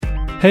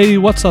Hey,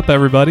 what's up,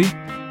 everybody?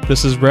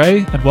 This is Ray,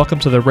 and welcome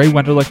to the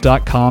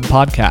RayWenderlich.com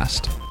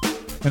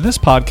podcast. In this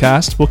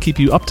podcast, we'll keep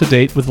you up to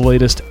date with the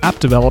latest app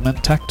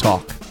development tech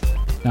talk.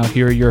 Now,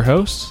 here are your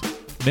hosts,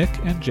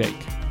 Mick and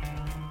Jake.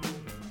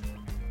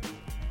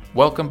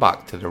 Welcome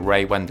back to the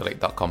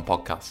RayWenderlich.com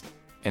podcast.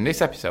 In this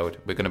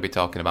episode, we're going to be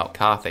talking about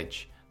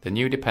Carthage, the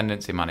new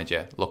dependency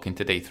manager looking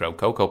to dethrone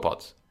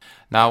CocoaPods.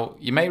 Now,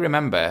 you may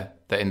remember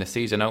that in the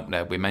season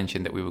opener, we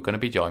mentioned that we were going to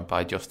be joined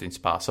by Justin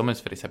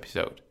Sparr-Summers for this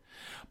episode.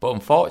 But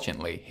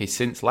unfortunately, he's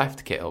since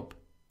left GitHub,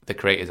 the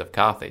creators of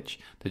Carthage,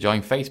 to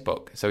join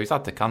Facebook, so he's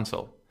had to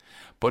cancel.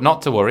 But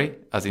not to worry,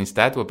 as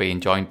instead we're being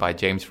joined by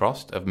James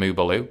Frost of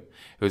Moobaloo,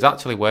 who's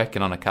actually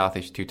working on a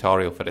Carthage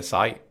tutorial for the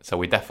site, so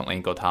we're definitely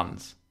in good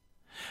hands.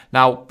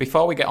 Now,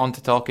 before we get on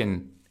to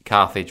talking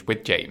Carthage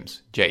with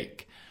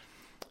Jake,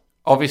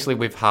 obviously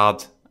we've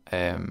had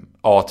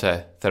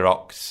Author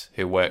Therox,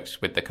 who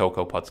works with the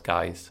CocoaPods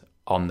guys,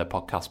 on the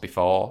podcast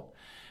before.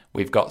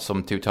 We've got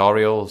some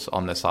tutorials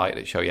on the site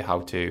that show you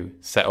how to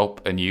set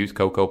up and use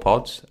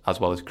CocoaPods,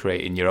 as well as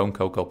creating your own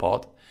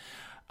CocoaPod.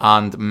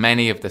 And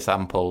many of the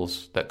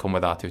samples that come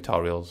with our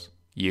tutorials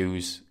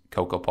use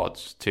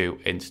CocoaPods to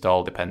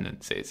install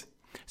dependencies.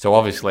 So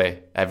obviously,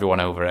 everyone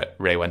over at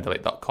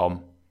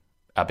RayWenderlich.com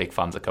are big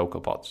fans of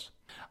CocoaPods.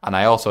 And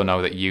I also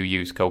know that you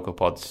use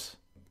CocoaPods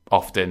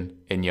often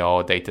in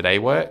your day-to-day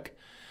work.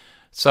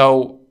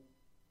 So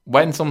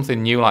when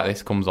something new like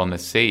this comes on the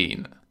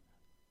scene,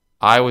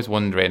 I was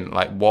wondering,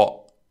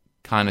 what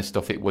kind of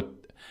stuff it would...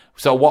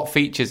 So what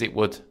features it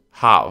would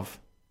have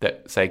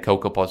that, say,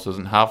 CocoaPods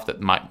doesn't have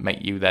that might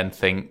make you then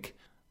think,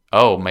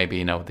 oh,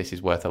 maybe, this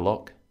is worth a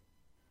look?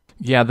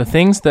 Yeah, the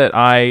things that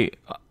I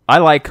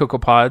like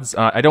CocoaPods.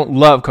 I don't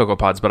love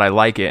CocoaPods, but I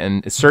like it.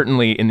 And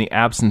certainly in the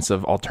absence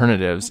of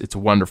alternatives, it's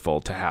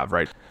wonderful to have,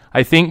 right?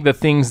 I think the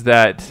things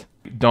that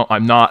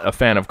I'm not a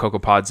fan of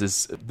CocoaPods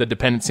is the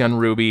dependency on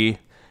Ruby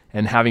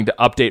and having to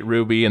update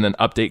Ruby and then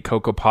update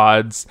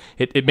CocoaPods.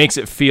 It makes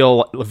it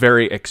feel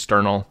very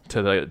external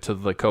to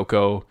the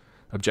Cocoa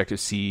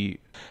Objective-C.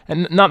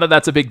 And not that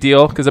that's a big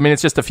deal, because,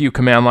 it's just a few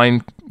command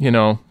line, you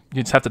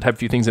just have to type a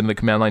few things into the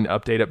command line to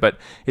update it, but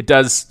it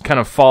does kind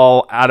of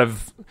fall out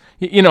of,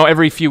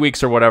 every few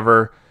weeks or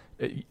whatever,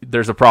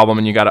 there's a problem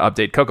and you got to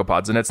update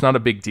CocoaPods, and it's not a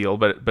big deal,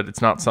 but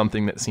it's not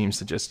something that seems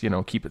to just,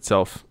 keep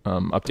itself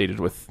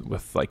updated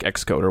with like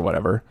Xcode or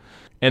whatever.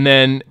 And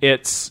then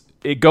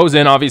it goes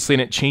in, obviously,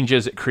 and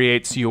it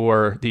creates the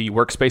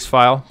workspace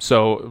file.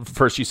 So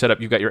first you've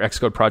got your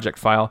Xcode project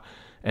file,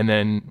 and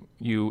then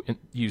you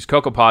use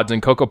CocoaPods,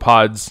 and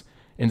CocoaPods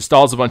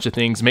installs a bunch of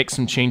things, makes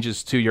some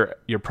changes to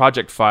your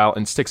project file,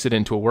 and sticks it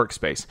into a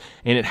workspace.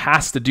 And it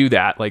has to do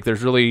that.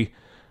 There's really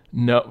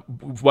no...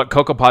 What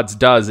CocoaPods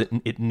does,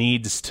 it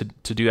needs to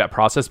do that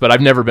process, but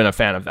I've never been a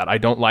fan of that. I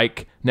don't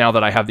like, now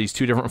that I have these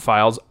two different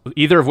files,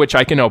 either of which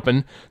I can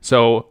open,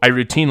 so I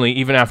routinely,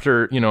 even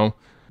after,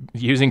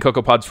 using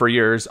CocoaPods for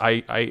years,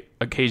 I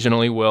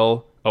occasionally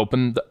will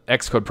open the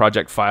Xcode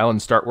project file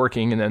and start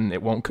working, and then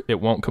it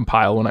won't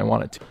compile when I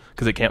want it to,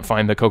 because it can't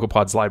find the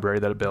CocoaPods library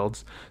that it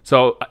builds.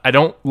 So I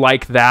don't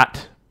like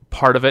that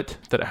part of it,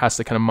 that it has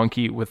to kind of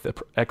monkey with the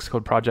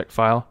Xcode project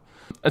file.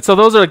 And so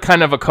those are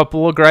kind of a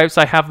couple of gripes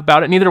I have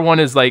about it. Neither one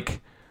is a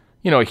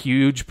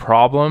huge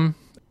problem.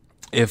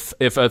 If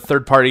a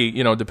third-party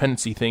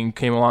dependency thing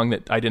came along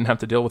that I didn't have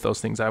to deal with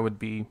those things, I would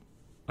be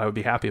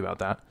happy about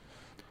that.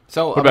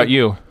 So, what about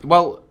you?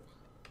 Well,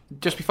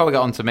 just before we get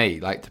on to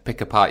me, to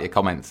pick apart your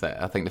comments there,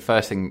 I think the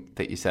first thing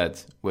that you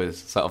said was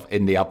sort of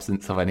in the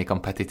absence of any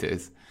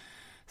competitors.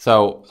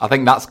 So I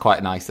think that's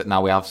quite nice that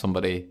now we have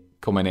somebody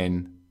coming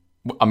in.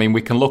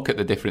 We can look at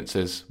the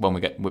differences when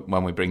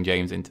we bring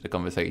James into the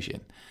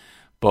conversation,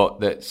 but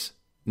that's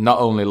not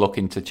only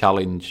looking to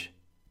challenge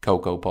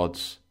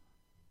CocoaPods,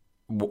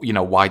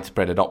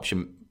 widespread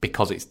adoption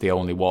because it's the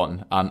only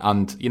one,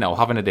 and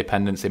having a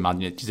dependency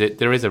manager,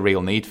 there is a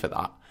real need for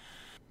that.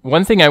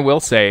 One thing I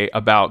will say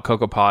about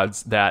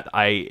CocoaPods that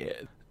I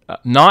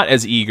not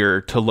as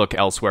eager to look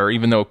elsewhere,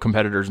 even though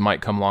competitors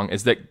might come along,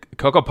 is that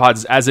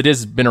CocoaPods, as it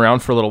has been around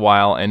for a little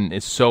while and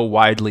is so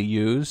widely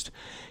used,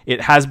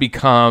 it has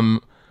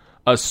become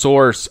a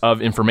source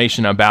of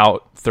information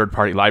about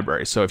third-party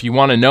libraries. So if you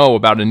want to know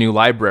about a new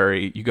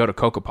library, you go to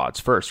CocoaPods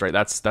first, right?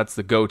 That's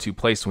the go-to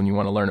place when you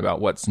want to learn about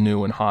what's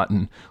new and hot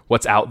and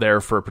what's out there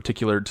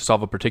to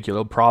solve a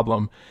particular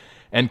problem.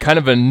 And kind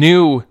of a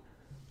new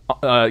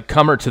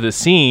comer to the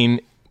scene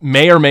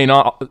may or may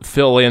not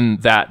fill in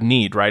that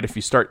need, right? If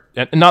you start,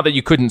 and not that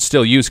you couldn't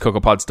still use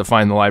CocoaPods to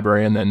find the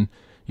library and then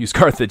use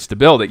Carthage to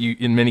build it.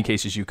 In many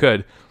cases you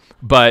could,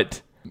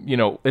 but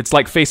it's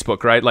like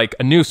Facebook, right?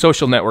 A new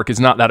social network is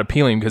not that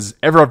appealing because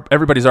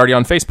everybody's already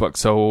on Facebook.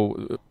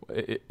 So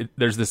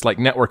there's this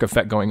network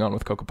effect going on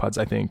with CocoaPods,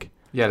 I think.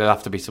 Yeah, there'll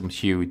have to be some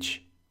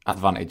huge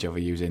advantage over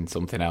using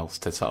something else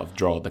to sort of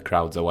draw the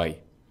crowds away.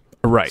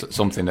 Right.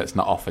 Something that's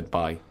not offered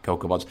by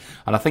CocoaPods.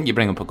 And I think you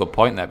bring up a good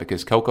point there,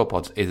 because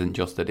CocoaPods isn't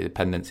just a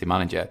dependency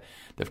manager.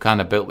 They've kind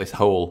of built this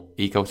whole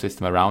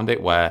ecosystem around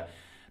it where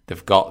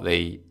they've got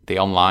the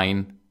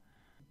online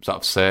sort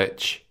of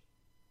search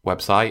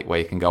website where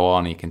you can go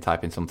on, you can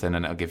type in something,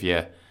 and it'll give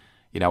you,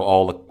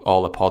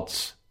 all the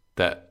pods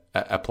that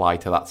apply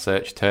to that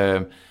search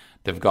term.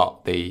 They've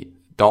got the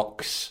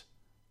docs,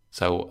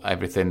 so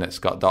everything that's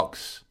got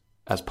docs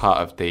as part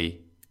of the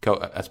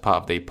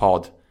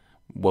pod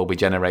will be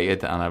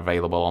generated and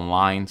available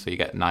online. So you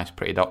get nice,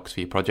 pretty docs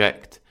for your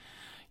project.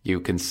 You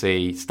can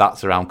see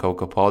stats around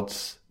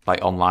CocoaPods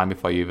like online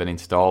before you even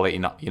install it. You're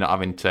not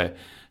having to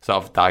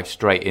sort of dive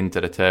straight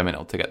into the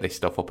terminal to get this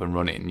stuff up and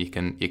running. You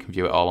can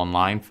view it all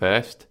online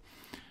first,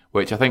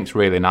 which I think is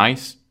really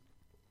nice.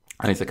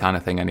 And it's the kind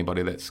of thing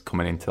anybody that's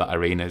coming into that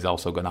arena is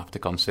also going to have to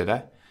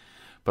consider.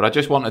 But I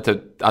did want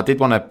to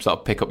sort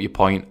of pick up your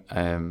point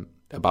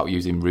about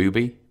using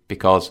Ruby,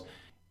 because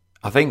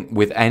I think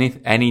with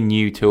any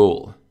new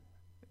tool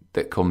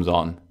that comes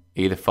on,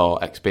 either for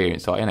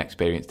experienced or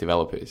inexperienced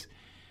developers,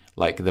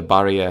 like the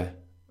barrier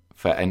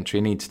for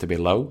entry needs to be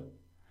low.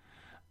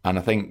 And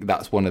I think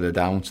that's one of the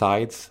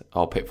downsides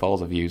or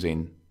pitfalls of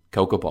using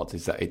CocoaPods,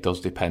 is that it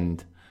does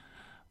depend.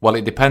 Well,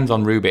 it depends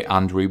on Ruby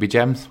and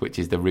RubyGems, which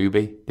is the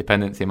Ruby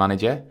dependency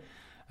manager.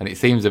 And it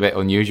seems a bit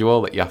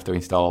unusual that you have to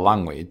install a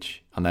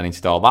language and then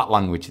install that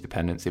language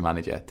dependency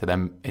manager to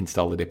then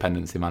install the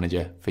dependency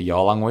manager for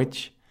your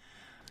language.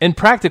 And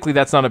practically,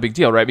 that's not a big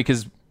deal, right?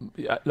 Because,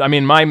 I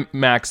mean, my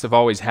Macs have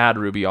always had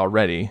Ruby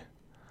already.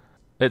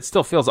 It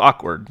still feels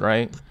awkward,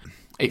 right?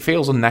 It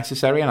feels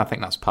unnecessary, and I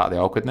think that's part of the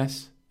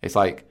awkwardness. It's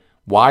like,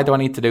 why do I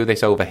need to do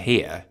this over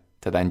here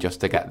to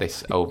get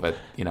this over,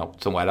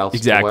 somewhere else?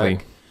 Exactly. To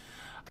work?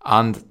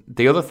 And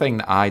the other thing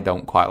that I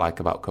don't quite like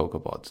about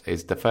CocoaPods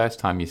is the first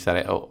time you set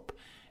it up,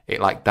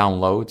 it like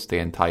downloads the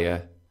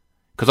entire,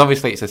 because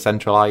obviously it's a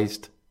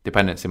centralized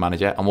dependency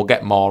manager, and we'll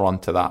get more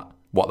onto that,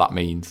 what that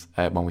means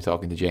when we're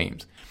talking to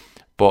James.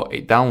 But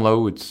it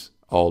downloads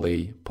all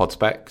the pod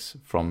specs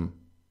from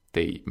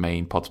the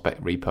main pod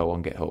spec repo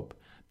on GitHub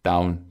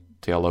down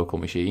to your local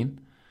machine.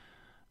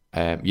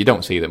 You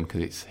don't see them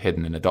because it's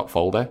hidden in a dot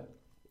folder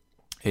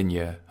in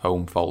your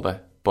home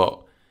folder,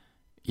 but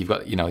you've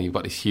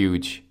got this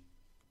huge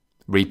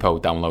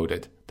repo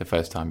downloaded the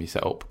first time you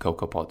set up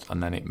CocoaPods,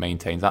 and then it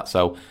maintains that.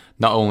 So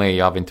not only are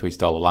you having to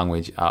install a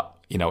language,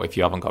 if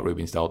you haven't got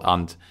Ruby installed,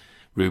 and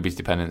Ruby's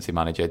dependency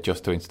manager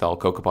just to install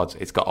CocoaPods,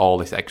 it's got all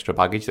this extra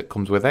baggage that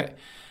comes with it.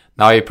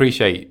 Now, I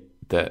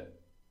appreciate that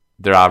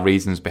there are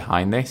reasons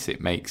behind this.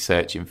 It makes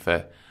searching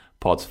for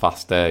pods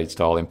faster,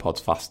 installing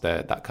pods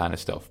faster, that kind of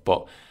stuff.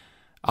 But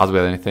as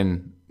with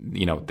anything,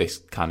 this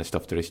kind of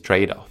stuff, there is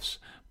trade-offs.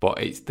 But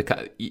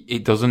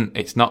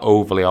it's not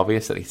overly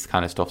obvious that this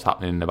kind of stuff's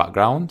happening in the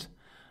background,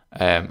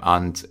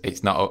 and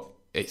it's not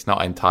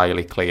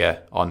entirely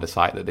clear on the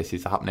site that this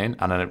is happening.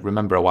 And I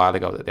remember a while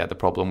ago that they had the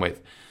problem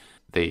with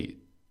the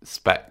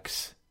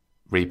specs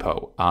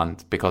repo,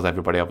 and because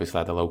everybody obviously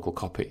had a local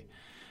copy,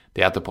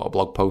 they had to put a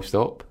blog post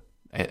up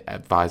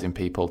advising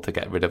people to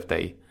get rid of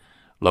the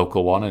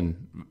local one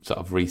and sort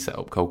of reset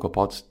up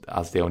CocoaPods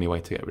as the only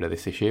way to get rid of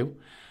this issue.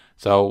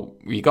 So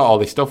you got all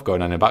this stuff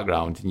going on in the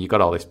background, and you got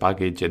all this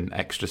baggage and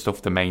extra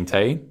stuff to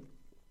maintain.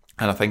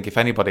 And I think if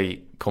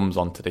anybody comes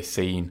onto this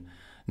scene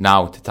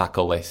now to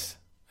tackle this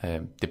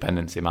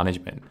dependency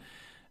management,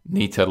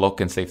 need to look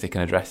and see if they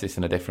can address this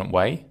in a different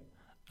way.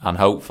 And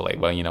hopefully,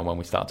 when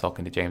we start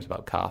talking to James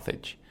about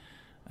Carthage,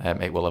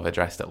 it will have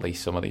addressed at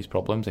least some of these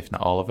problems, if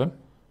not all of them.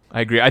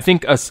 I agree. I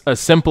think a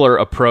simpler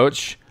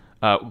approach,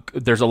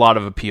 there's a lot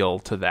of appeal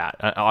to that.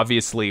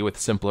 Obviously, with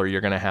simpler,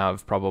 you're going to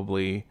have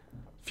probably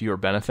fewer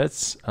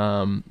benefits,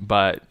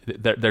 but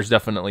there's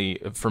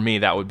definitely, for me,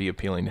 that would be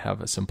appealing to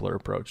have a simpler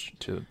approach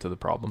to the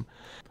problem.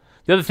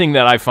 The other thing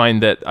that I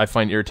find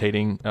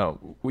irritating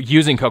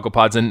using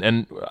CocoaPods,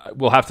 and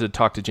we'll have to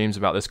talk to James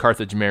about this,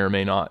 Carthage may or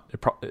may not.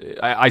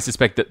 I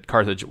suspect that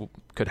Carthage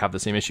could have the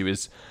same issue,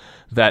 is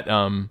that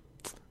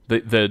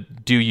the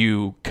do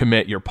you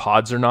commit your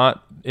pods or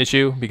not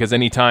issue, because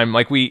anytime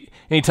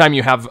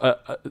you have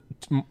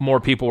more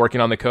people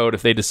working on the code,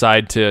 if they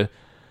decide to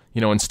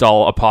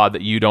install a pod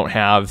that you don't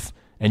have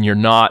and you're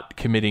not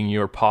committing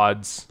your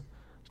pods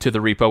to the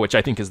repo, which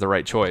I think is the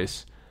right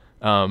choice,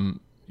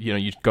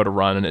 you go to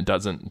run and it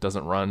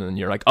doesn't run, and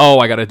you're like, oh,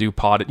 I got to do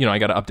pod, I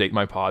got to update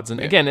my pods. And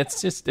again,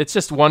 it's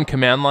just one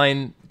command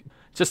line,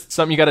 just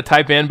something you got to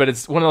type in, but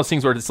it's one of those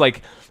things where it's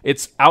like,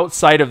 it's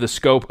outside of the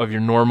scope of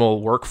your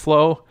normal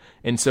workflow.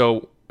 And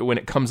so when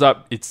it comes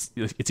up, it's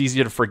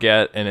easier to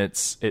forget, and it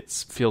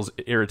feels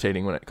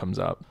irritating when it comes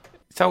up.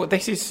 So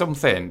this is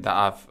something that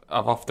I've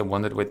often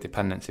wondered with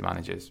dependency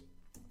managers,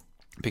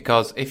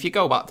 because if you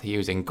go back to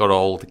using good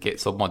old Git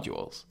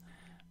submodules,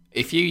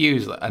 if you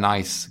use a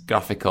nice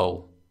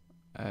graphical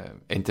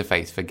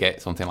interface for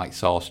Git, something like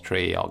Source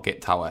Tree or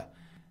Git Tower,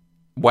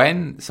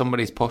 when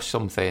somebody's pushed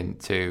something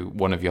to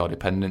one of your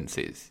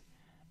dependencies,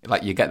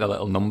 like you get the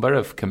little number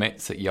of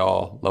commits that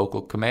your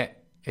local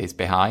commit is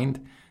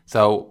behind.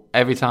 So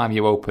every time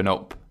you open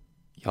up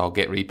your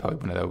Git repo,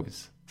 one of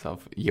those sort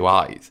of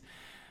UIs,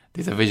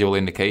 there's a visual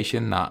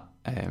indication that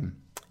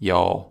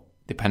your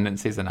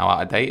dependencies are now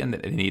out of date and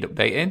that they need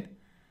updating.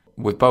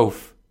 With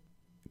both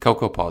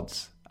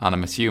CocoaPods, and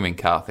I'm assuming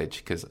Carthage,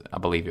 because I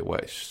believe it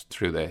works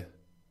through the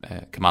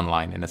command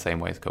line in the same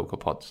way as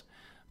CocoaPods.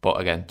 But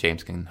again,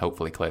 James can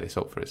hopefully clear this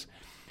up for us.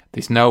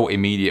 There's no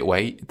immediate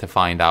way to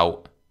find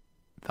out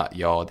that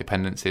your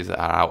dependencies are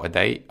out of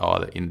date, or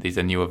that there's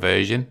a newer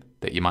version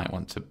that you might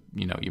want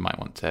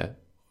to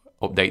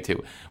update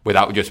to,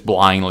 without just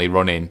blindly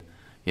running,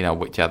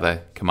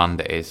 whichever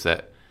command it is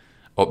that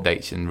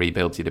updates and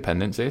rebuilds your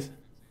dependencies.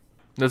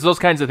 There's those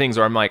kinds of things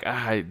where I'm like,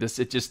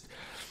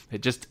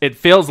 it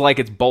feels like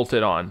it's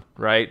bolted on,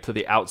 right, to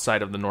the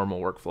outside of the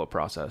normal workflow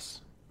process.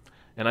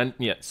 And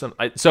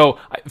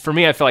for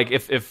me, I feel like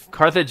if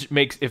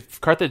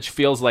Carthage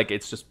feels like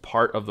it's just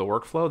part of the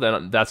workflow,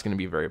 then that's going to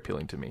be very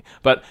appealing to me.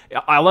 But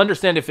I'll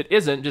understand if it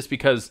isn't, just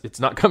because it's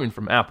not coming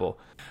from Apple.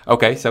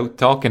 Okay, so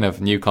talking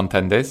of new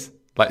contenders,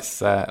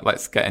 let's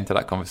get into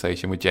that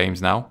conversation with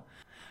James now.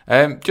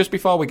 Just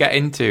before we get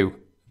into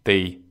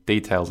the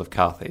details of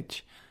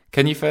Carthage,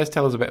 can you first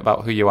tell us a bit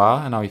about who you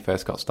are and how you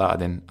first got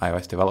started in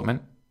iOS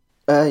development?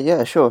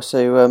 Yeah, sure.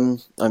 So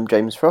I'm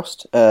James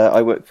Frost.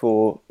 I work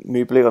for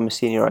Mooblu. I'm a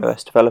senior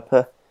iOS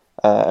developer,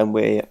 and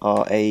we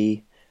are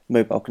a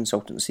mobile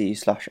consultancy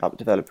 / app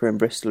developer in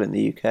Bristol in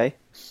the UK.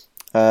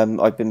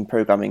 I've been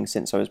programming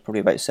since I was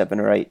probably about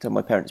 7 or 8 on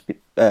my parents'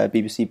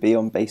 BBC B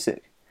on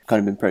BASIC. Kind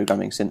of been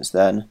programming since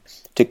then.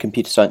 Did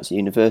computer science at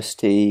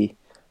university,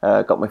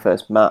 got my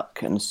first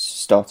Mac and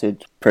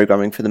started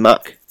programming for the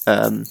Mac.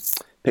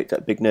 Picked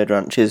up Big Nerd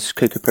Ranch's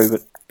Cocoa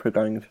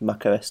programming for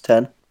Mac OS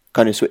X.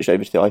 Kind of switched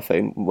over to the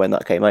iPhone when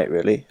that came out,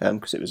 really,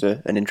 because it was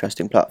an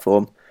interesting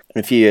platform.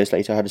 And a few years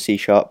later, I had a C#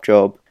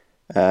 job.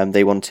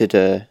 They wanted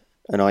an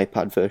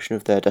iPad version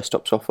of their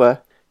desktop software.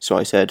 So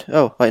I said,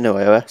 I know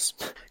iOS.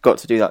 Got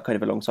to do that kind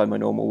of alongside my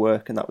normal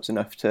work, and that was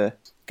enough to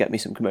get me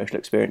some commercial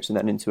experience and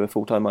then into a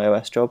full-time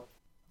iOS job.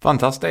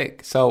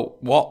 Fantastic. So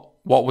what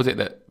was it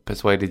that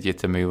persuaded you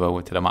to move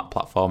over to the Mac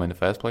platform in the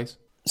first place?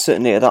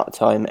 Certainly at that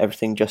time,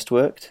 everything just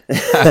worked.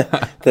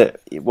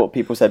 That what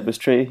people said was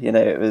true.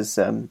 It was...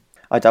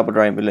 I dabbled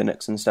around with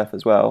Linux and stuff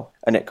as well,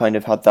 and it kind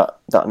of had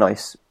that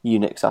nice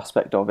Unix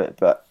aspect of it,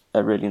 but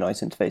a really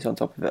nice interface on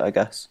top of it, I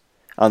guess.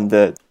 And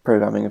the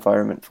programming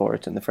environment for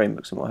it and the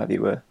frameworks and what have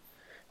you were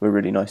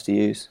really nice to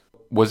use.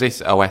 Was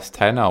this OS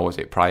X or was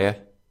it prior?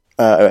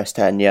 OS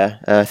X, yeah.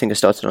 I think I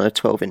started on a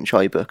 12-inch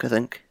iBook, I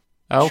think.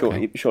 Oh,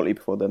 okay. Shortly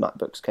before the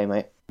MacBooks came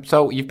out.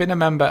 So you've been a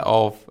member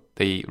of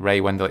the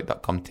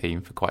RayWenderlich.com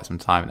team for quite some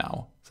time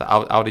now. So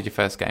how did you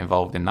first get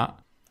involved in that?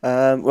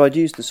 Well, I'd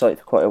used the site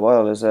for quite a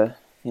while as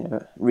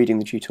reading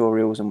the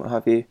tutorials and what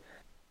have you.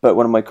 But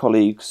one of my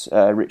colleagues,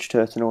 Rich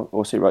Turton,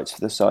 also writes for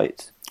the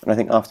site. And I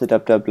think after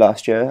DubDub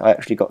last year, I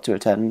actually got to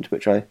attend,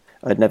 which I'd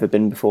never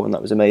been before, and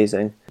that was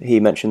amazing. He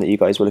mentioned that you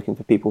guys were looking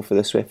for people for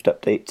the Swift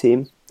update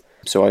team.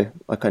 So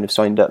I kind of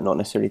signed up, not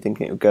necessarily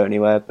thinking it would go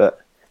anywhere, but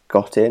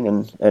got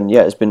in. And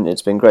yeah, it's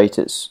been great.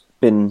 It's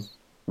been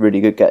really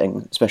good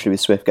especially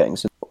with Swift, getting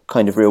some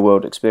kind of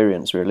real-world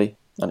experience, really.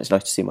 And it's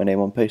nice to see my name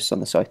on posts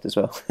on the site as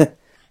well.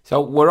 So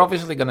we're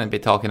obviously going to be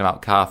talking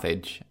about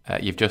Carthage.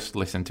 You've just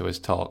listened to us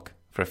talk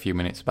for a few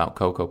minutes about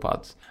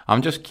CocoaPods.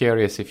 I'm just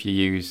curious if you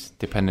use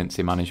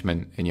dependency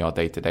management in your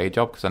day-to-day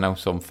job, because I know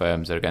some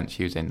firms are against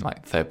using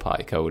like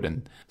third-party code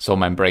and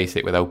some embrace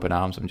it with open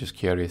arms. I'm just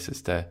curious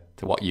as to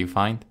what you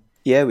find.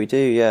 Yeah, we do,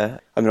 yeah.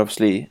 I mean,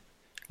 obviously,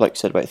 like you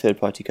said about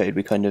third-party code,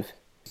 we kind of,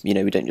 we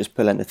don't just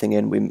pull anything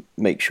in. We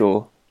make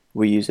sure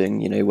we're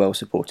using,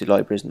 well-supported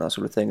libraries and that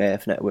sort of thing,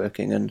 AF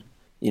networking and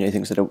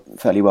things that are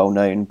fairly well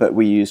known, but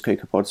we use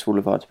CocoaPods for all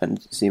of our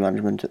dependency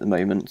management at the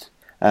moment.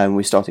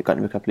 We started kind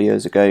of a couple of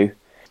years ago,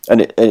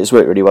 and it's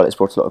worked really well. It's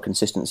brought a lot of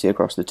consistency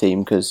across the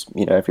team because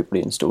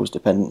everybody installs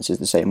dependencies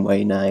the same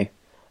way now.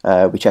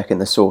 We check in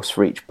the source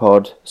for each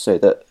pod so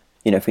that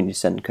if we need to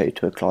send code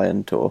to a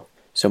client or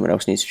someone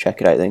else needs to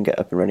check it out, they can get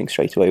up and running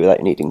straight away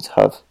without needing to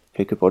have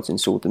CocoaPods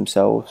installed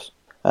themselves.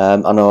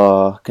 And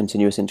our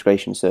continuous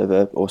integration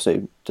server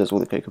also does all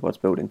the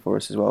CocoaPods building for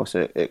us as well.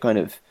 So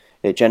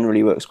it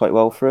generally works quite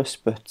well for us,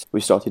 but we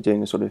started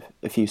doing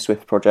a few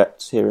Swift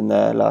projects here and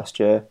there last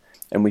year,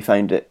 and we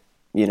found it,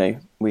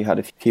 we had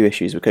a few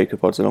issues with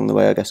CocoaPods along the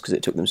way, I guess, because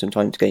it took them some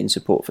time to gain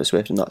support for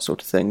Swift and that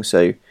sort of thing.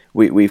 So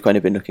we've kind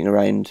of been looking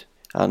around,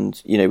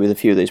 and, with a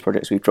few of those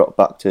projects, we've dropped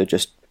back to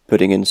just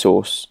putting in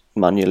source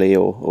manually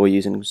or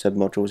using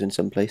sub-modules in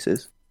some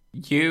places.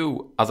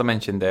 You, as I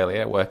mentioned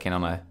earlier, working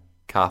on a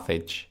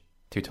Carthage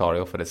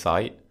tutorial for the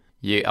site.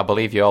 I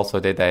believe you also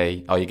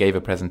you gave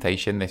a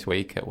presentation this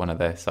week at one of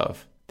the sort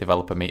of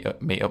developer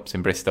meetups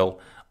in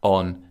Bristol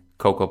on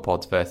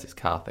CocoaPods versus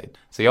Carthage.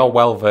 So you're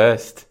well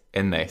versed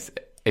in this.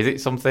 Is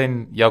it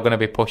something you're going to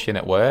be pushing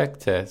at work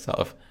to sort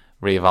of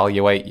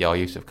reevaluate your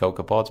use of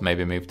CocoaPods,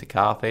 maybe move to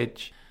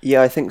Carthage?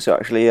 Yeah, I think so,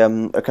 actually.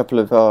 A couple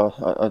of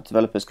our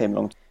developers came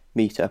along to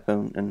meet up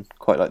and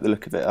quite like the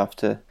look of it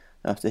after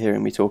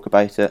hearing me talk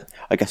about it.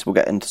 I guess we'll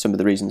get into some of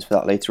the reasons for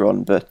that later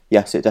on, but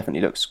yes, it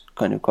definitely looks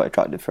kind of quite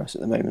attractive for us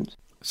at the moment.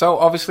 So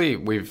obviously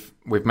we've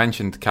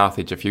mentioned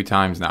Carthage a few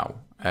times now,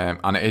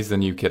 and it is the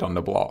new kid on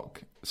the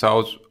block. So I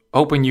was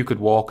hoping you could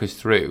walk us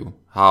through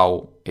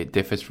how it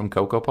differs from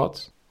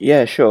CocoaPods.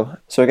 Yeah,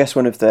 sure. So I guess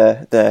one of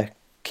their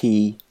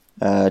key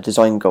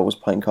design goals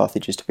behind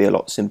Carthage is to be a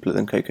lot simpler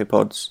than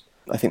CocoaPods.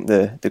 I think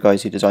the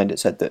guys who designed it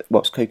said that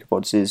whilst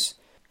CocoaPods is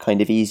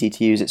kind of easy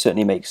to use, it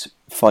certainly makes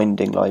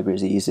finding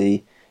libraries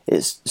easy.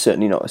 It's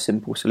certainly not a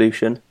simple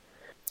solution.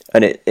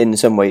 And in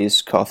some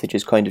ways, Carthage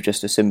is kind of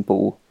just a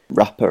simple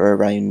wrapper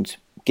around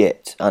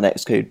Git and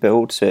Xcode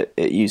build, so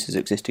it uses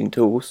existing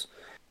tools.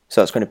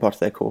 So that's kind of part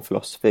of their core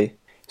philosophy.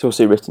 It's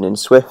also written in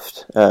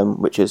Swift,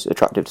 which is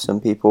attractive to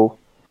some people.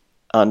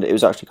 And it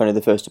was actually kind of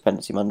the first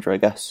dependency manager, I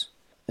guess,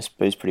 I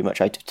suppose pretty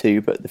much out of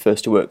two, but the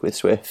first to work with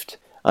Swift.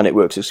 And it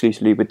works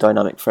exclusively with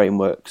dynamic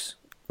frameworks,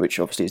 which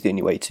obviously is the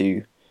only way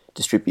to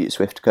distribute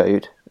Swift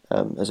code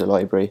as a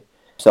library.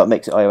 So that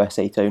makes it iOS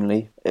 8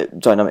 only.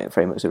 Dynamic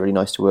frameworks are really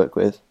nice to work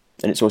with.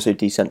 And it's also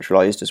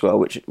decentralized as well,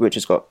 which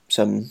has got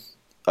some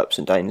ups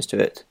and downs to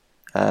it.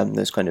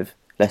 There's kind of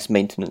less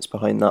maintenance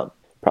behind that,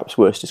 perhaps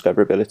worse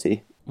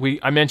discoverability.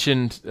 I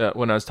mentioned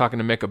when I was talking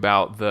to Mick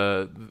about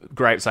the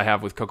gripes I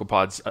have with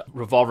CocoaPods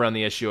revolve around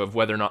the issue of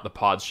whether or not the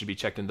pods should be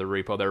checked into the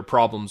repo. There are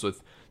problems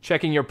with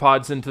checking your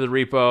pods into the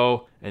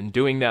repo and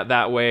doing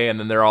that way, and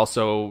then there are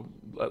also,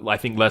 I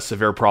think, less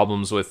severe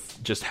problems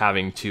with just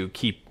having to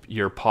keep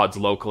your pods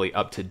locally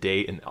up to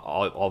date and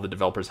all the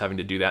developers having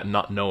to do that and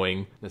not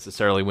knowing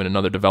necessarily when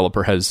another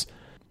developer has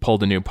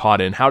pulled a new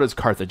pod in. How does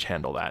Carthage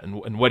handle that,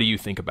 and what do you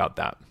think about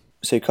that?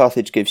 So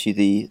Carthage gives you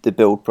the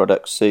build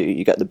products, so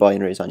you get the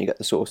binaries and you get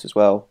the source as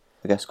well,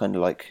 I guess kind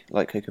of like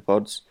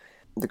CocoaPods.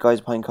 The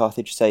guys behind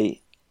Carthage say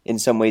in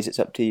some ways it's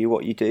up to you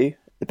what you do.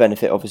 The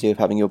benefit obviously of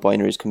having your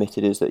binaries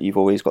committed is that you've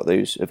always got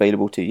those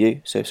available to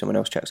you, so if someone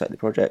else checks out the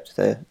project,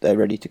 they're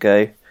ready to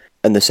go.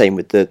 And the same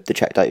with the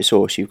checked out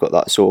source, you've got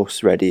that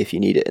source ready if you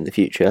need it in the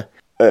future.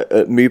 At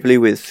Moobly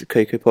with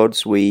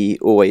CocoaPods, we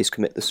always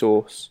commit the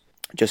source,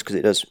 just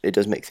because it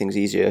does make things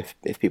easier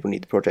if people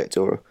need the project,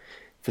 or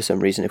for some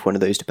reason if one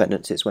of those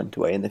dependencies went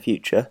away in the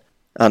future.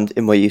 And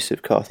in my use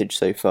of Carthage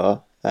so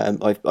far,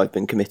 I've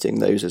been committing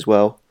those as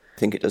well. I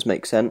think it does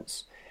make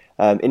sense.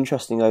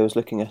 Interestingly, I was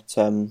looking at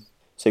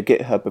so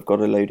GitHub have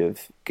got a load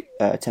of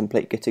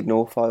template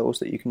gitignore files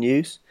that you can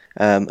use,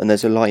 and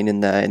there's a line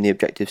in there in the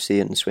Objective-C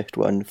and Swift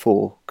one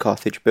for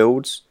Carthage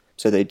builds.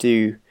 So they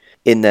do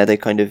in there, they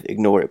kind of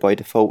ignore it by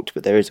default,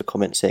 but there is a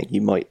comment saying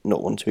you might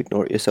not want to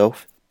ignore it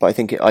yourself. But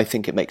I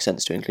think it makes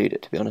sense to include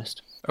it, to be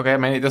honest. Okay, I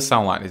mean, it does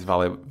sound like there's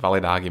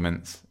valid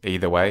arguments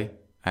either way.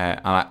 And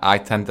I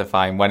tend to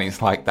find when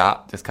it's like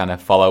that, just kind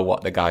of follow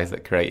what the guys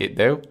that create it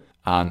do.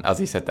 And as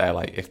you said there,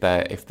 like if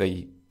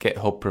the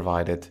GitHub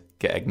provided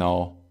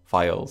gitignore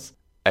files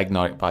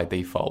ignore it by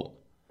default,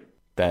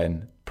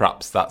 then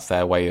perhaps that's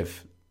their way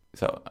of.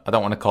 So I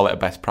don't want to call it a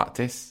best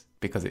practice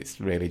because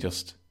it's really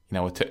just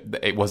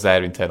it was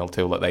their internal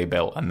tool that they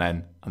built and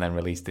then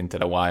released into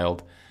the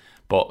wild.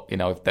 But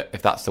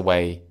if that's the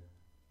way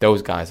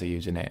those guys are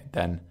using it,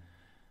 then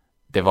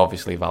they've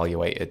obviously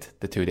evaluated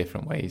the two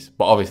different ways.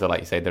 But obviously,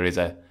 like you say, there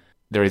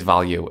is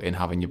value in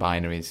having your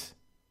binaries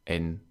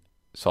in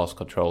source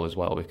control as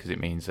well, because it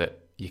means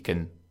that you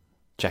can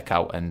check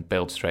out and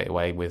build straight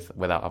away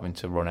without having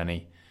to run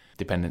any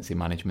dependency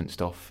management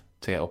stuff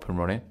to get up and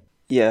running.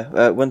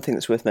 Yeah, one thing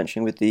that's worth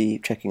mentioning with the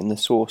checking in the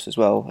source as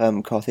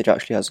well, Carthage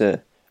actually has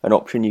an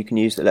option you can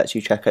use that lets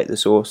you check out the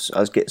source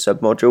as Git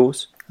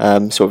submodules.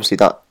 So obviously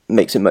that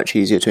makes it much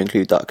easier to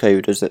include that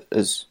code as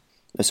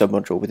a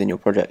submodule within your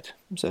project.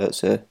 So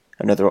that's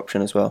another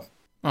option as well.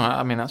 All right,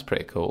 I mean, that's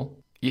pretty cool.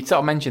 You sort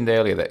of mentioned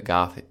earlier that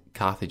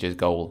Carthage's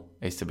goal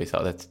is to be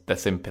sort of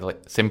the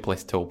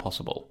simplest tool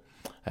possible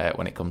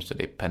when it comes to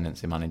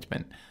dependency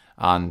management.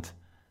 And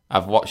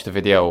I've watched a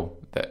video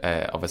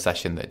of a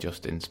session that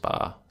Justin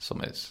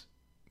Summers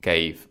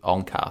gave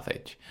on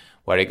Carthage,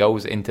 where he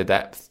goes into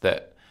depth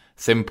that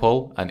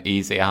simple and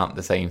easy aren't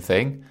the same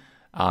thing,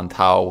 and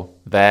how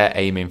they're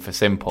aiming for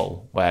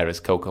simple, whereas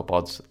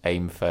CocoaPods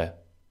aim for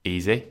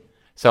easy.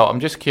 So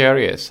I'm just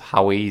curious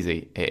how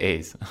easy it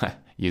is,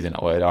 using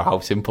that word, or how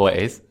simple it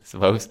is, I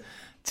suppose,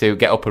 to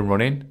get up and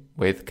running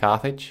with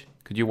Carthage.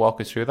 Could you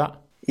walk us through that?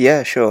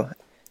 Yeah, sure.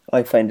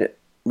 I find it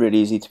really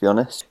easy, to be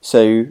honest.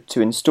 So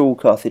to install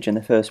Carthage in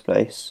the first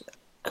place,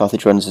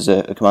 Carthage runs as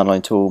a command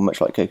line tool,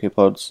 much like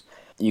CocoaPods.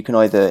 You can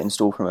either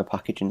install from a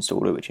package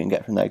installer, which you can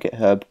get from their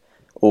GitHub,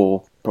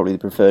 or probably the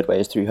preferred way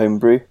is through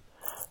Homebrew,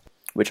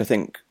 which I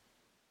think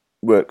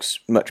works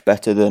much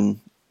better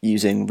than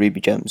using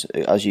Ruby gems,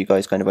 as you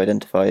guys kind of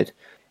identified.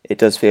 It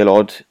does feel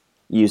odd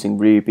using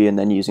Ruby and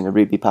then using a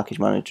Ruby package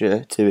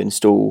manager to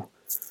install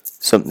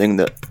something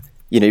that,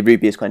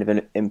 Ruby is kind of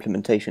an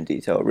implementation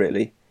detail,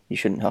 really. You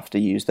shouldn't have to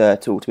use their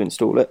tool to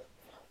install it.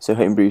 So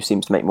Homebrew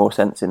seems to make more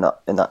sense in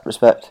that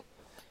respect.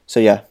 So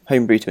yeah,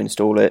 Homebrew to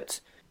install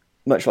it.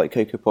 Much like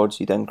CocoaPods,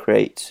 you then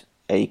create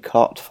a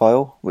cart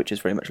file, which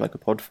is very much like a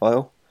pod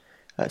file.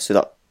 So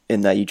that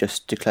in there you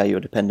just declare your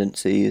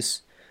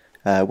dependencies,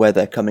 where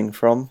they're coming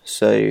from.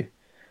 So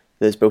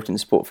there's built-in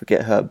support for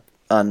GitHub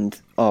and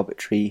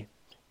arbitrary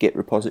Git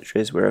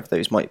repositories, wherever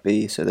those might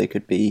be. So they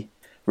could be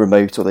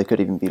remote or they could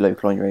even be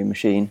local on your own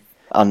machine.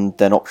 And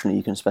then optionally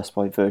you can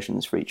specify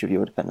versions for each of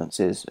your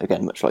dependencies,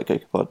 again, much like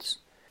CocoaPods.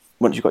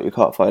 Once you've got your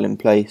cart file in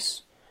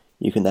place,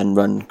 you can then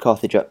run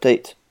Carthage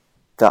update.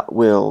 that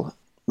will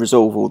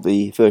resolve all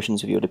the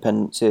versions of your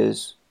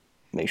dependencies,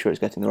 make sure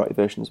it's getting the right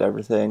versions of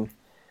everything,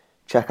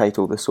 check out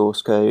all the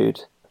source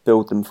code,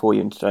 build them for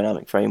you into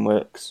dynamic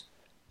frameworks,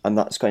 and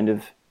that's kind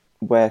of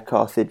where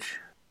Carthage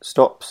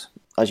stops.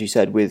 As you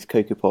said, with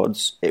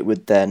CocoaPods, it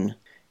would then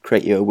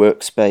create you a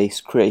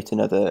workspace, create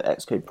another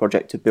Xcode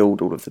project to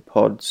build all of the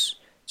pods,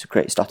 to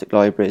create static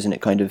libraries, and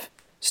it kind of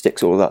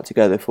sticks all of that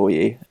together for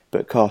you.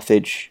 But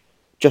Carthage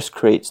just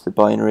creates the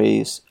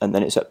binaries, and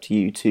then it's up to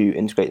you to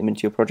integrate them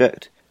into your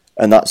project.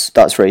 And that's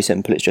very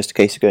simple. It's just a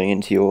case of going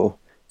into your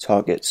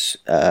targets,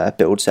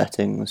 build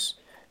settings,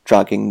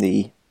 dragging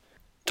the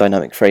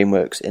dynamic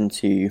frameworks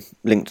into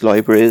linked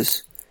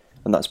libraries,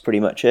 and that's pretty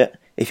much it.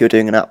 If you're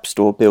doing an App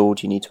Store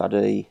build, you need to add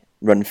a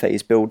run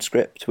phase build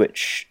script,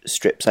 which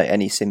strips out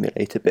any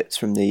simulator bits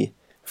from the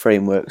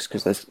frameworks,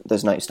 because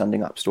there's an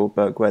outstanding App Store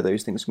bug where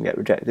those things can get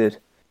rejected.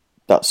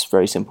 That's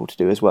very simple to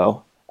do as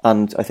well.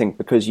 And I think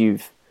because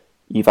you've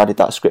added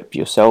that script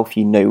yourself,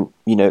 you know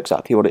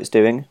exactly what it's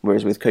doing.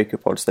 Whereas with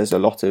CocoaPods, there's a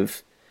lot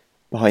of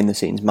behind the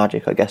scenes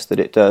magic, I guess, that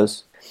it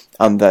does.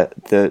 And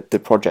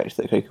the project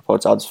that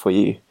CocoaPods adds for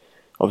you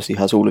obviously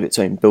has all of its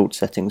own build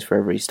settings for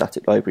every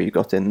static library you've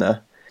got in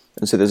there.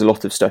 And so there's a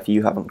lot of stuff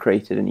you haven't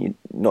created and you're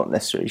not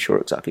necessarily sure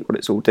exactly what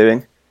it's all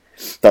doing.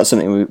 That's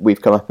something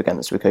we've come up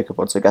against with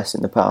CocoaPods, I guess,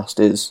 in the past,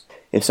 is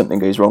if something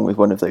goes wrong with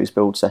one of those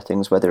build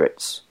settings, whether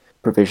it's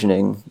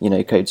provisioning,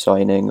 code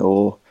signing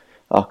or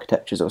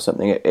architectures or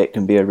something, it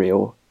can be a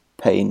real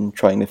pain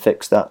trying to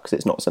fix that because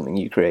it's not something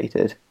you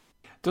created.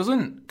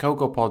 Doesn't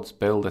CocoaPods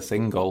build a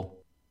single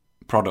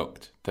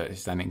product that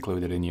is then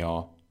included in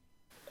your...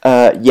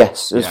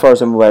 Yes, as far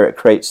as I'm aware,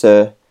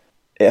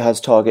 it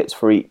has targets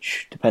for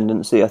each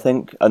dependency, I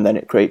think, and then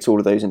it creates all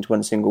of those into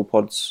one single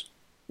pods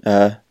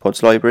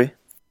library.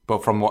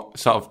 But from what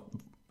sort of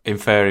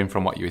inferring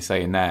from what you were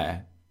saying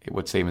there, it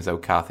would seem as though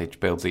Carthage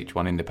builds each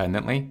one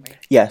independently.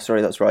 Yeah,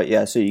 sorry, that's right.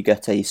 Yeah, so you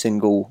get a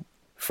single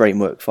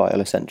framework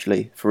file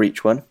essentially for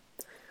each one.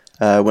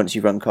 Once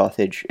you run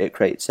Carthage, it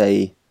creates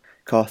a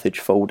Carthage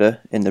folder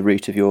in the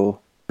root of your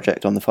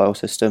project on the file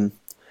system.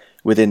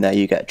 Within there,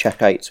 you get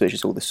checkouts, which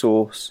is all the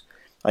source,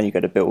 and you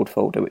get a build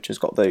folder, which has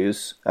got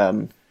those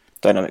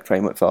dynamic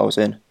framework files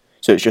in.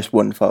 So it's just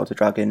one file to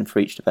drag in for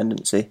each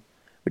dependency,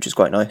 which is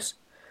quite nice.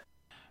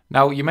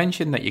 Now, you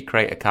mentioned that you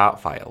create a cart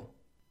file.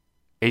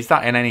 Is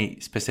that in any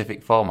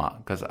specific format?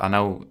 Because I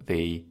know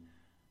the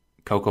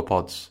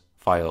CocoaPods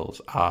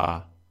files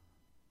are...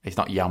 It's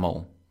not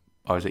YAML.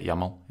 Or is it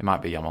YAML? It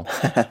might be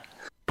YAML.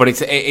 But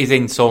it is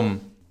in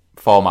some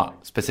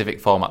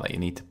specific format that you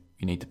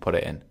need to put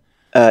it in.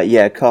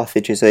 Yeah,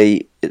 Carthage is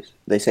they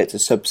say it's a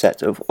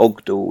subset of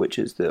Ogdal, which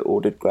is the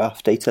ordered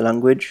graph data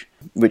language,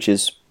 which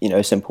is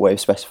a simple way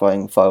of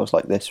specifying files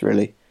like this.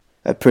 Really,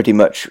 pretty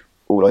much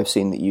all I've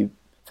seen that you,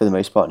 for the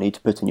most part, need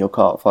to put in your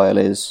cart file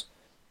is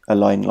a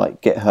line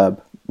like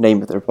GitHub,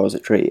 name of the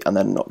repository, and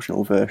then an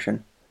optional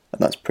version,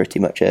 and that's pretty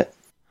much it.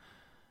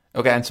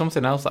 Okay, and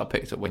something else that I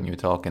picked up when you were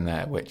talking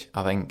there, which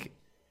I think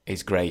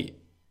is great,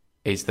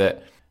 is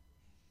that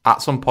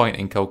at some point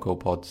in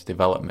CocoaPod's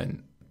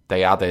development,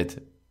 they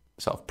added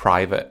sort of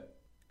private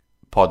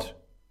pod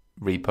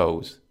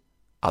repos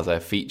as a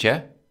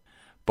feature,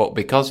 but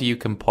because you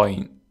can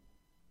point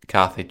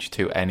Carthage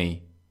to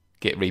any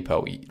Git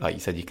repo, like you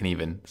said, you can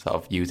even sort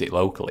of use it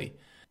locally.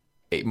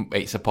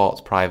 It supports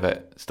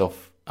private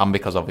stuff, and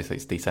because obviously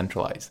it's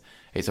decentralized,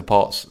 it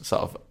supports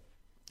sort of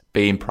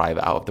being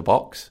private out of the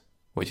box,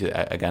 which is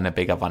again a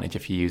big advantage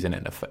if you're using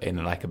it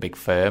in like a big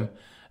firm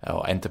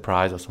or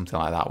enterprise or something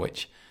like that,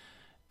 which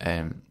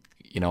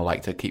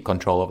like to keep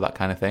control of that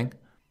kind of thing.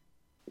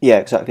 Yeah,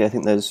 exactly. I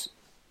think there's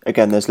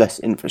less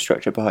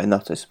infrastructure behind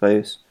that, I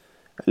suppose.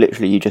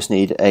 Literally, you just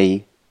need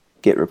a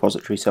Git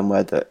repository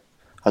somewhere that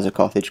has a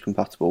Carthage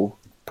compatible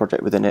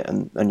project within it,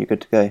 and you're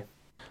good to go.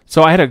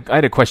 So I had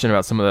a question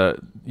about some of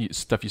the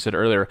stuff you said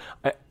earlier.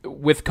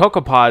 With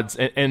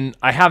CocoaPods, and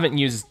I haven't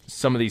used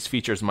some of these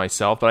features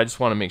myself, but I just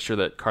want to make sure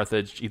that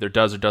Carthage either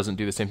does or doesn't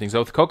do the same thing. So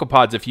with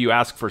CocoaPods, if you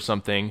ask for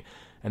something,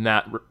 and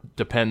that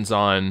depends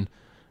on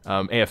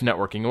AF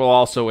networking, we'll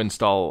also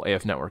install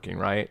AF networking,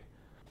 right?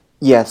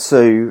 Yeah,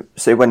 so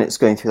when it's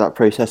going through that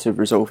process of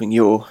resolving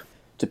your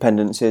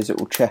dependencies, it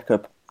will check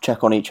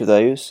on each of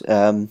those,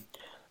 and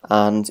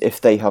if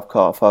they have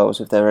cart files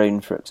of their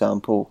own, for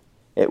example,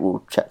 it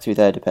will check through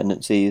their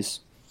dependencies,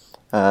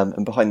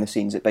 and behind the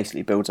scenes it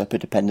basically builds up a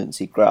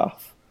dependency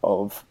graph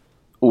of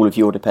all of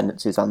your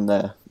dependencies and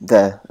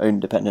their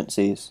own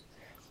dependencies,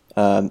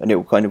 and it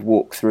will kind of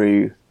walk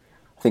through.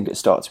 I think it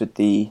starts with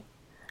the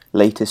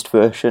latest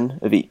version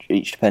of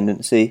each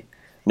dependency,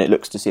 and it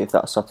looks to see if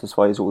that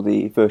satisfies all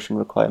the version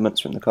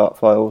requirements from the cart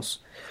files,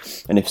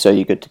 and if so,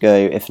 you're good to go.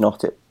 If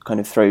not, it kind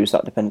of throws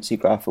that dependency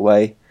graph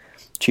away,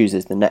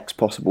 chooses the next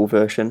possible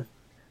version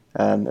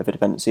of a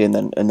dependency, and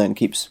then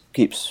keeps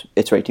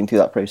iterating through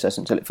that process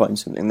until it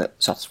finds something that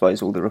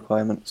satisfies all the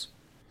requirements.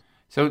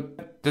 So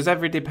does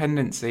every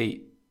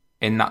dependency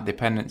in that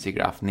dependency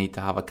graph need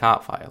to have a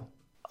cart file?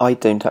 I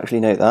don't actually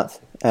know that.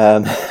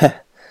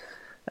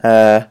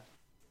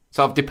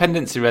 Sort of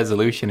dependency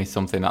resolution is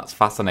something that's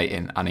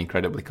fascinating and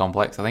incredibly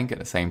complex, I think, at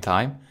the same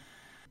time.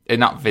 In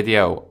that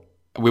video,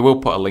 we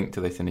will put a link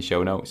to this in the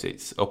show notes.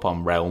 It's up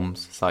on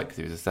Realm's site because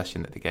it was a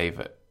session that they gave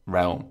at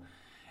Realm.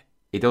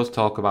 He does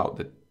talk about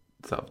the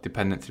sort of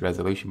dependency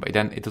resolution, but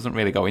it doesn't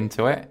really go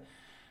into it.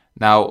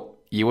 Now,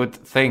 you would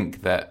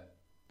think that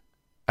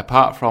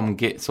apart from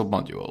Git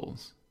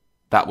submodules,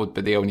 that would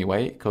be the only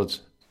way it could.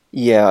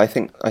 Yeah, I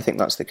think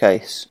that's the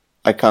case.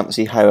 I can't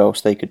see how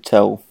else they could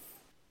tell.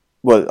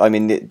 Well, I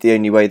mean, the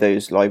only way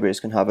those libraries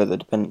can have other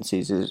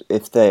dependencies is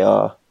if they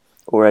are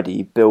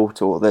already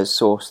built or there's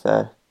source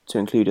there to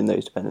include in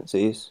those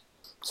dependencies.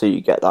 So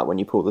you get that when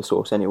you pull the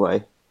source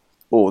anyway.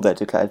 Or they're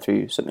declared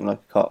through something like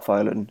a cart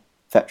file and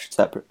fetched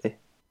separately.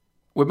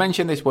 We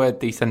mentioned this word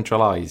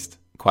decentralized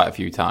quite a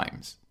few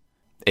times.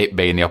 It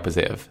being the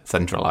opposite of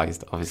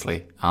centralized,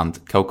 obviously. And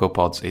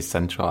CocoaPods is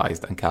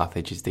centralized and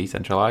Carthage is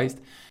decentralized.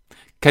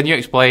 Can you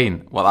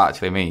explain what that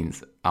actually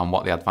means and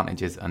what the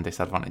advantages and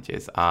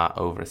disadvantages are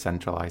over a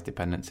centralized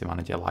dependency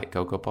manager like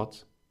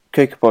CocoaPods?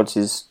 CocoaPods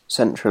is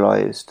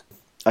centralized.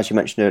 As you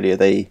mentioned earlier,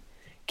 they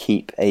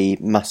keep a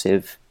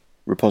massive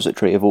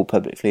repository of all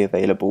publicly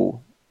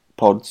available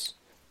pods.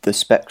 The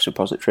specs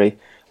repository,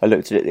 I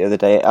looked at it the other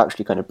day, it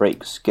actually kind of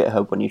breaks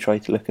GitHub when you try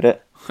to look at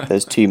it.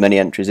 There's too many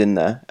entries in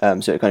there,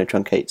 so it kind of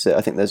truncates it.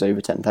 I think there's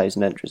over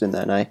 10,000 entries in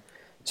there now.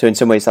 So in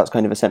some ways that's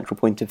kind of a central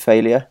point of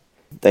failure.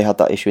 They had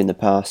that issue in the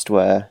past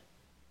where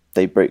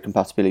they broke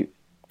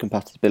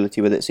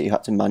compatibility with it, so you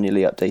had to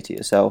manually update it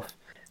yourself.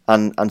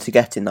 And to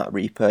get in that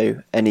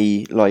repo,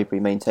 any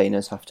library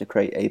maintainers have to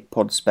create a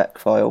pod spec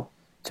file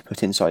to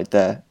put inside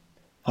there.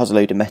 Has a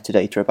load of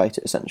metadata about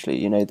it,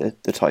 essentially,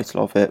 the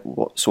title of it,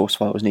 what source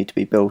files need to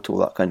be built, all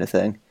that kind of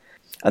thing.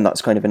 And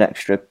that's kind of an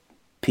extra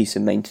piece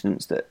of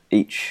maintenance that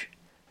each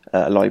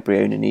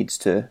library owner needs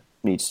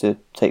to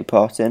take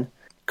part in.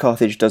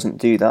 Carthage doesn't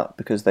do that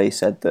because they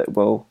said that,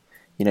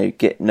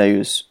 Git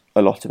knows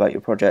a lot about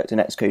your project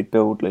and Xcode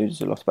build knows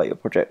a lot about your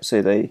project,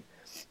 so they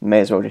may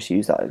as well just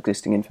use that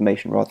existing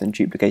information rather than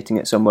duplicating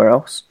it somewhere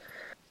else.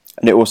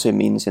 And it also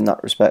means in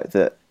that respect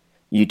that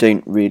you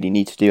don't really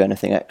need to do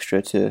anything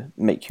extra to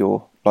make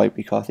your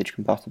library Carthage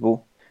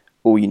compatible.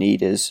 All you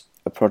need is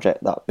a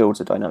project that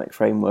builds a dynamic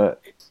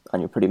framework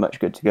and you're pretty much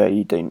good to go.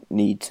 You don't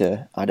need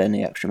to add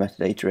any extra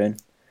metadata in.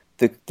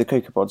 The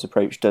CocoaPods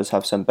approach does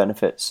have some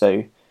benefits.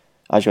 So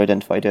as you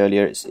identified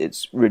earlier,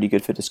 it's really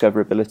good for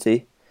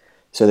discoverability.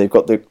 So they've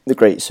got the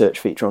great search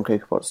feature on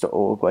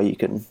cocoapods.org where you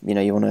can,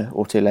 you want an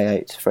auto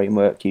layout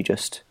framework, you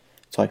just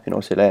type in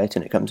auto layout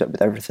and it comes up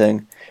with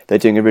everything. They're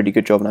doing a really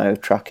good job now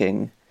of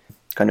tracking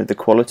kind of the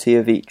quality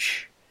of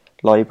each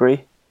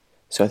library.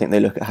 So I think they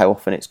look at how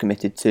often it's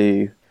committed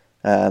to,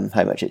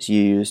 how much it's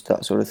used,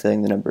 that sort of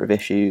thing, the number of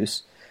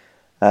issues,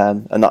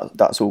 and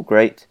that's all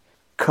great.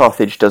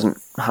 Carthage doesn't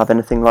have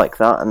anything like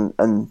that,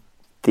 and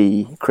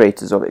the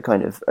creators of it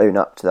kind of own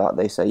up to that.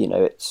 They say,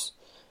 it's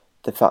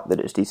the fact that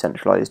it's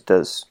decentralized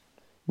does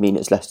mean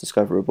it's less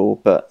discoverable,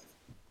 but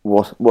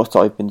what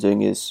I've been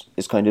doing is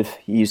kind of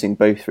using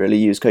both, really.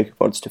 Use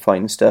CocoaPods to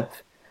find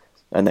stuff,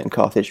 and then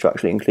Carthage to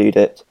actually include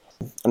it.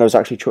 And I was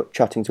actually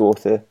chatting to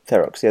author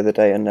Therox the other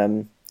day,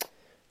 and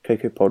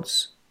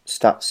CocoaPod's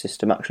stats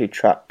system actually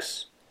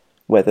tracks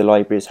whether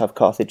libraries have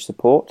Carthage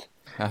support.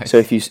 Nice. So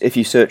if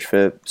you search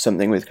for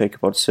something with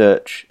CocoaPod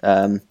search,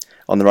 on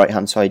the right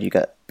hand side you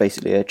get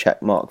basically a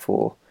check mark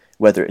for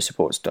whether it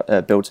supports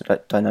builds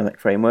a dynamic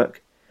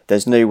framework.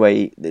 There's no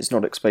way it's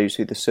not exposed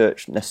through the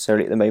search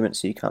necessarily at the moment,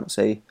 so you can't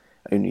say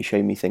only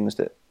show me things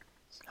that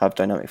have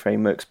dynamic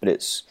frameworks. But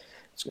it's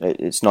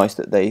nice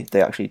that they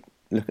actually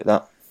look at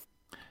that.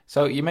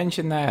 So you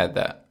mentioned there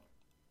that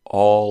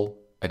all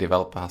a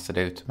developer has to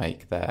do to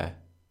make their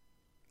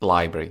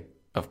library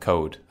of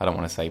code, I don't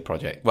want to say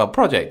project. Well,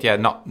 project, yeah,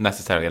 not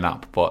necessarily an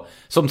app, but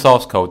some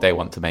source code they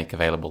want to make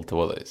available to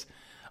others.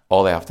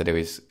 All they have to do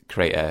is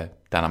create a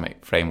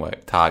dynamic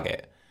framework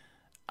target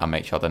and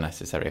make sure the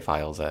necessary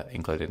files are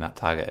included in that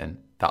target,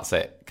 and that's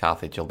it.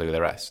 Carthage will do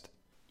the rest.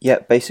 Yeah,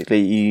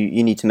 basically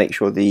you need to make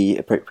sure the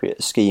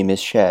appropriate scheme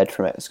is shared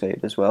from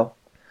Xcode as well.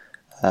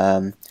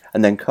 And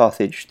then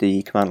Carthage,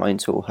 the command line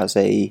tool, has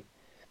a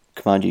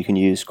command you can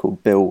use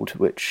called build,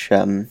 which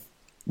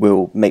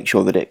will make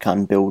sure that it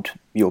can build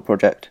your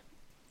project,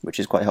 which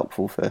is quite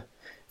helpful for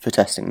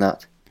testing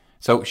that.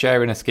 So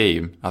sharing a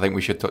scheme, I think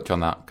we should touch on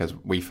that because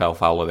we fell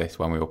foul of this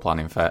when we were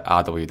planning for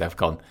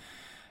RWDevCon.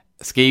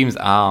 Schemes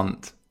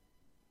aren't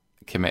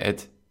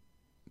committed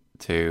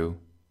to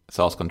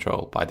source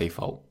control by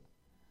default.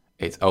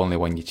 It's only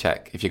when you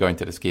check, if you go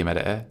into the scheme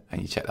editor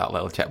and you check that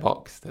little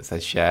checkbox that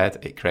says shared,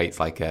 it creates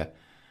like a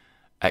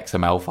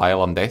XML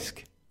file on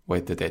disk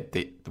with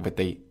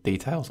the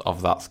details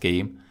of that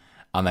scheme,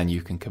 and then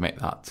you can commit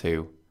that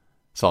to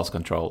source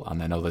control, and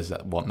then others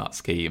that want that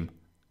scheme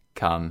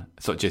can,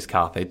 such as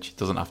Carthage,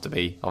 doesn't have to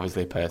be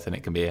obviously a person,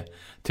 it can be a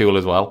tool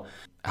as well,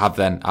 have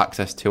then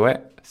access to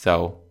it.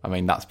 So, I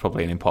mean, that's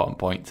probably an important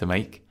point to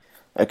make.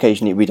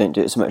 Occasionally we don't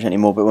do it so much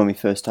anymore, but when we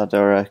first had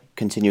our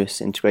continuous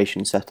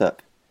integration set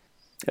up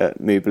at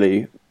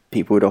Mooblu,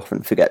 people would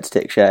often forget to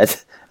tick shared,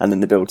 and then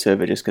the build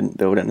server just couldn't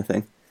build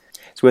anything.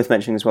 It's worth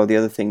mentioning as well, the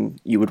other thing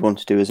you would want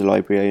to do as a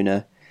library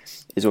owner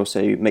is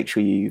also make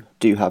sure you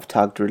do have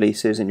tagged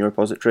releases in your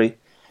repository,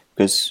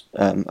 because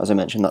as I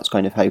mentioned, that's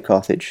kind of how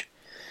Carthage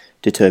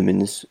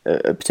determines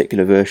a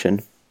particular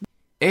version.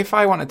 If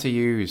I wanted to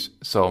use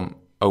some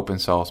open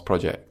source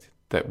project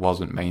that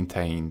wasn't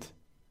maintained,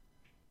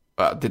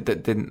 that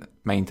didn't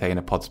maintain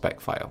a pod spec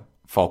file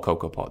for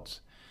CocoaPods,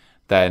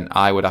 then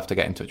I would have to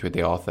get in touch with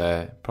the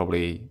author,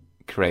 probably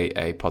create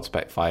a pod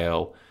spec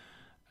file,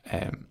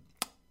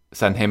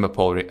 send him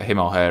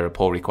or her a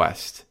pull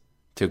request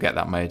to get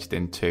that merged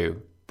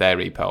into their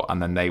repo,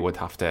 and then they would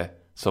have to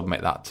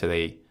submit that to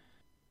the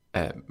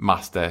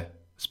master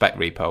spec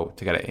repo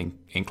to get it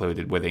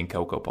included within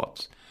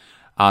CocoaPods.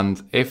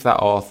 And if that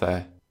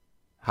author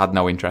had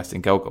no interest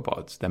in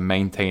CocoaPods, then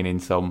maintaining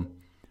some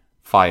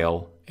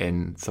file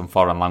in some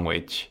foreign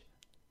language,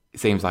 it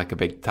seems like a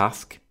big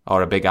task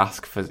or a big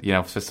ask for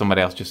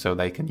somebody else, just so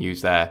they can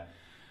use their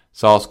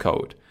source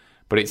code.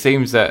 But it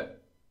seems that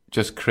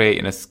just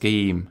creating a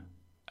scheme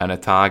and a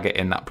target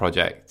in that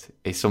project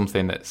is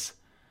something that's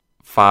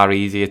far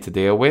easier to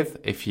deal with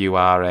if you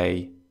are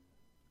a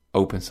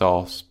open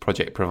source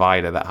project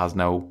provider that has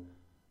no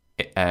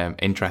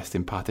interest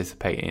in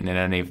participating in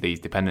any of these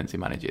dependency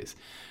managers.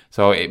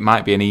 So it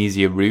might be an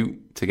easier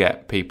route to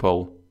get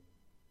people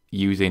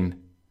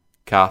using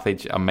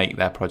Carthage and make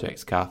their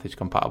projects Carthage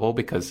compatible,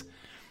 because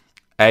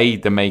A,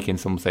 they're making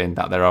something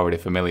that they're already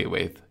familiar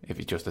with if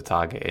it's just a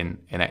target in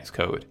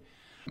Xcode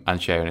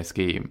and sharing a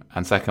scheme.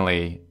 And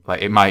secondly,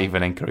 like, it might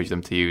even encourage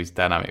them to use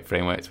dynamic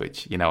frameworks,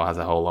 which, has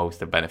a whole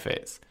host of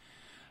benefits.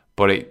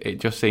 But it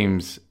just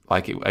seems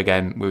like,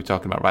 again, we were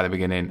talking about right at the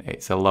beginning,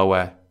 it's a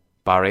lower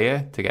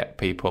barrier to get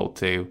people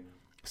to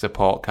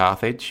support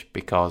Carthage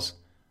because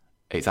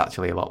it's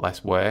actually a lot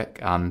less work,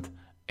 and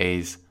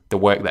is the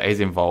work that is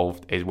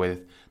involved is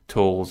with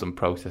tools and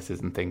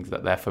processes and things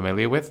that they're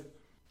familiar with.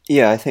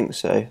 Yeah, I think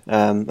so.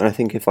 And I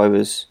think if I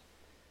was,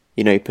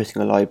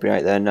 putting a library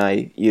out there now,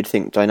 you'd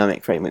think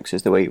dynamic frameworks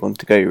is the way you want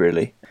to go,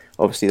 really.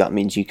 Obviously, that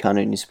means you can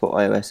only support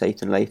iOS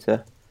 8 and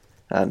later,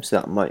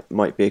 so that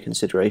might be a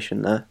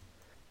consideration there.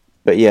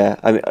 But yeah,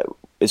 I mean,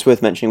 it's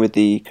worth mentioning with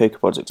the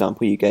CocoaPods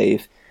example you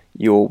gave,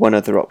 your one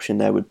other option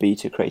there would be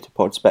to create a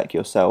pod spec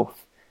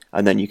yourself,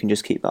 and then you can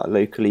just keep that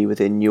locally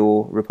within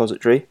your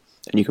repository,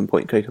 and you can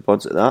point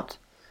CocoaPods at that.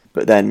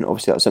 But then,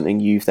 obviously, that's something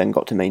you've then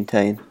got to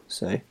maintain,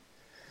 so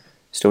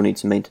still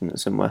needs some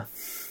maintenance somewhere.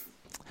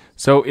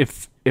 So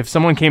if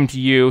someone came to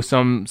you,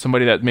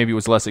 somebody that maybe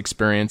was less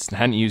experienced and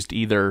hadn't used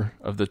either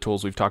of the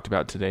tools we've talked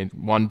about today,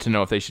 wanted to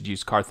know if they should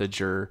use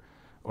Carthage or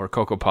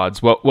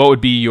CocoaPods, what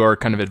would be your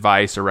kind of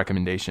advice or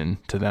recommendation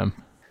to them?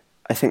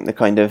 I think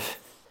the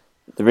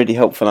really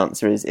helpful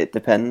answer is it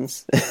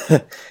depends.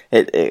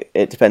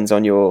 It depends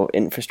on your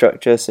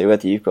infrastructure, so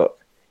whether you've got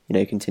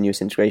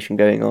continuous integration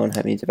going on,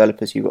 how many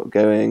developers you've got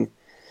going,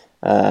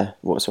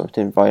 what sort of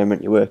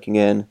environment you're working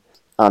in,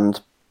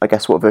 and I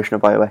guess what version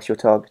of iOS you're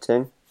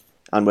targeting,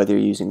 and whether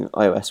you're using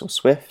iOS or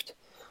Swift.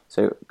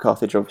 So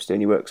Carthage obviously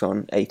only works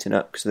on 8 and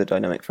up because of the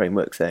dynamic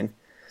framework thing,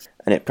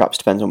 and it perhaps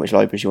depends on which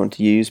libraries you want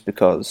to use,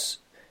 because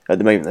at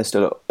the moment there's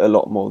still a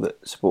lot more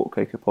that support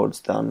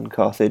CocoaPods than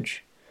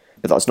Carthage.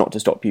 But that's not to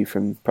stop you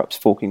from perhaps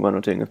forking one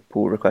or doing a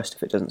pull request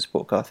if it doesn't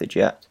support Carthage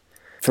yet.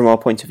 From our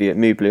point of view at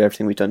Mooblu,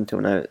 everything we've done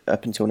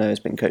up until now has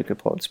been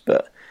CocoaPods,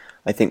 but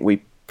I think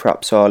we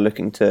perhaps are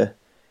looking to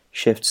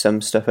shift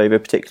some stuff over,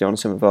 particularly on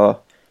some of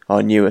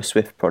our newer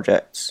Swift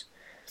projects.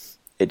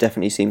 It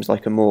definitely seems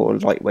like a more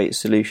lightweight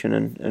solution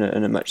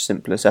and a much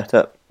simpler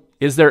setup.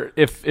 Is there,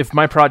 if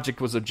my project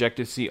was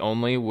Objective-C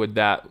only, would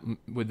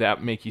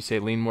that make you say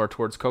lean more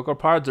towards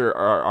CocoaPods,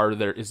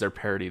 or is there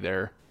parity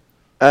there?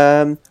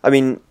 I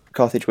mean,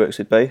 Carthage works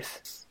with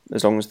both.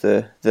 As long as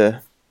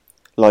the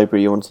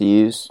library you want to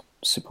use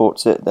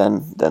supports it,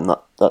 then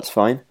that's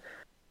fine.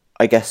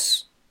 I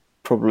guess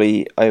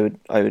probably I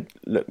would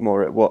look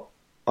more at what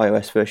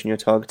iOS version you're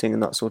targeting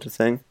and that sort of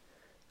thing.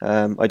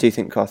 I do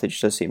think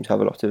Carthage does seem to have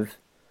a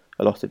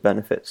lot of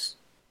benefits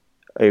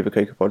over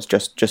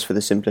CocoaPods just for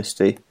the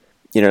simplicity.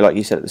 Like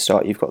you said at the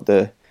start, you've got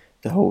the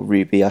whole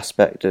Ruby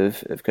aspect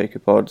of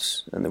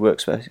CocoaPods and the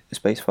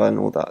workspace file and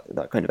all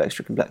that kind of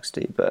extra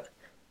complexity, but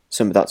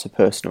some of that's a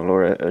personal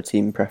or a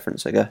team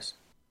preference, I guess.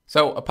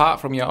 So apart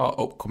from your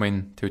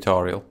upcoming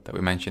tutorial that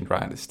we mentioned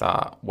right at the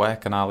start, where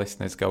can our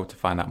listeners go to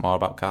find out more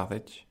about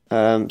Carthage?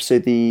 So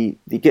the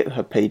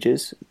GitHub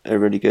pages are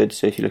really good.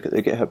 So if you look at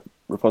the GitHub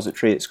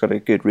repository, it's got a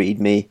good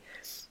README,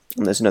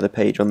 and there's another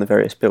page on the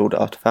various build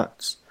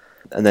artifacts.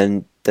 And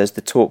then there's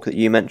the talk that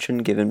you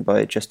mentioned given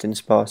by Justin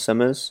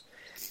Sparr-Summers,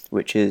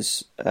 which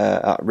is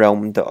at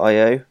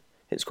realm.io.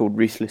 It's called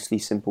Ruthlessly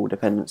Simple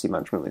Dependency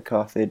Management with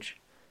Carthage.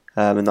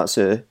 And that's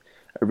a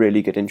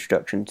really good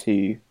introduction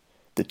to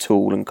the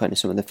tool and kind of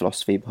some of the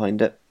philosophy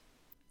behind it.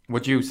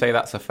 Would you say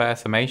that's a fair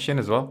summation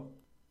as well?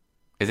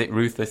 Is it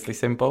ruthlessly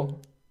simple?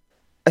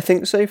 I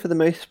think so for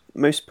the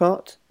most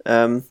part.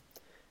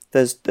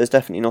 There's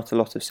definitely not a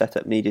lot of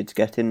setup needed to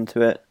get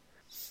into it.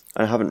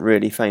 I haven't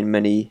really found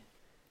many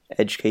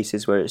edge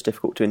cases where it's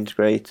difficult to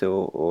integrate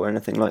or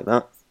anything like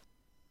that.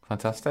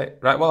 Fantastic.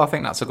 Right, well, I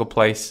think that's a good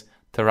place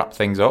to wrap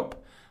things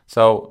up.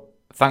 So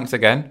thanks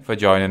again for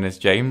joining us,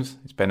 James.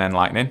 It's been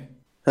enlightening.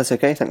 That's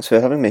okay. Thanks for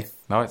having me.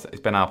 No, it's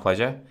been our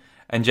pleasure.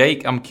 And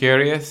Jake, I'm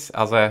curious,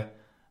 as a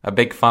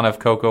big fan of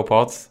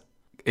CocoaPods,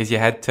 is your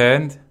head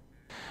turned?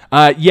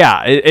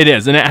 Yeah, it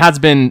is. And it has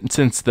been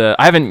since I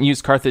haven't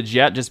used Carthage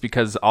yet, just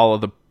because all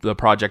of the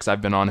projects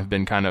I've been on have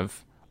been kind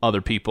of other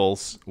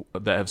people's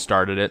that have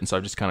started it. And so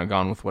I've just kind of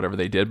gone with whatever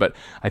they did. But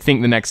I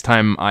think the next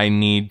time I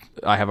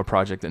have a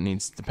project that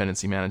needs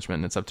dependency management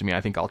and it's up to me, I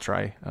think I'll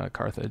try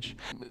Carthage.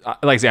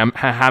 Like I say, I'm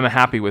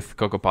happy with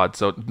CocoaPods.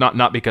 So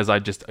not because I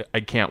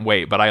can't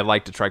wait, but I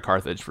like to try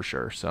Carthage for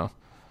sure. So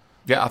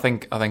yeah, I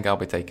think I'll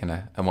be taking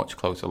a much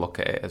closer look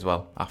at it as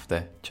well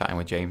after chatting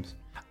with James.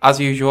 As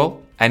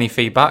usual, any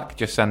feedback,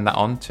 just send that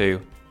on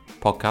to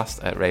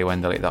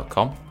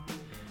podcast@raywenderlich.com.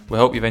 We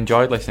hope you've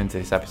enjoyed listening to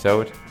this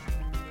episode,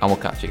 and we'll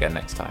catch you again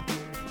next time.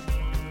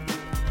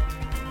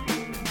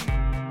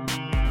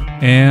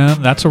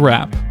 And that's a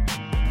wrap.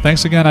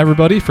 Thanks again,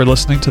 everybody, for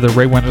listening to the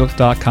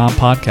raywenderlich.com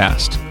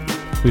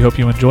podcast. We hope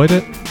you enjoyed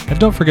it, and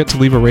don't forget to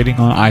leave a rating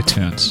on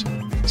iTunes.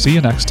 See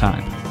you next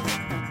time.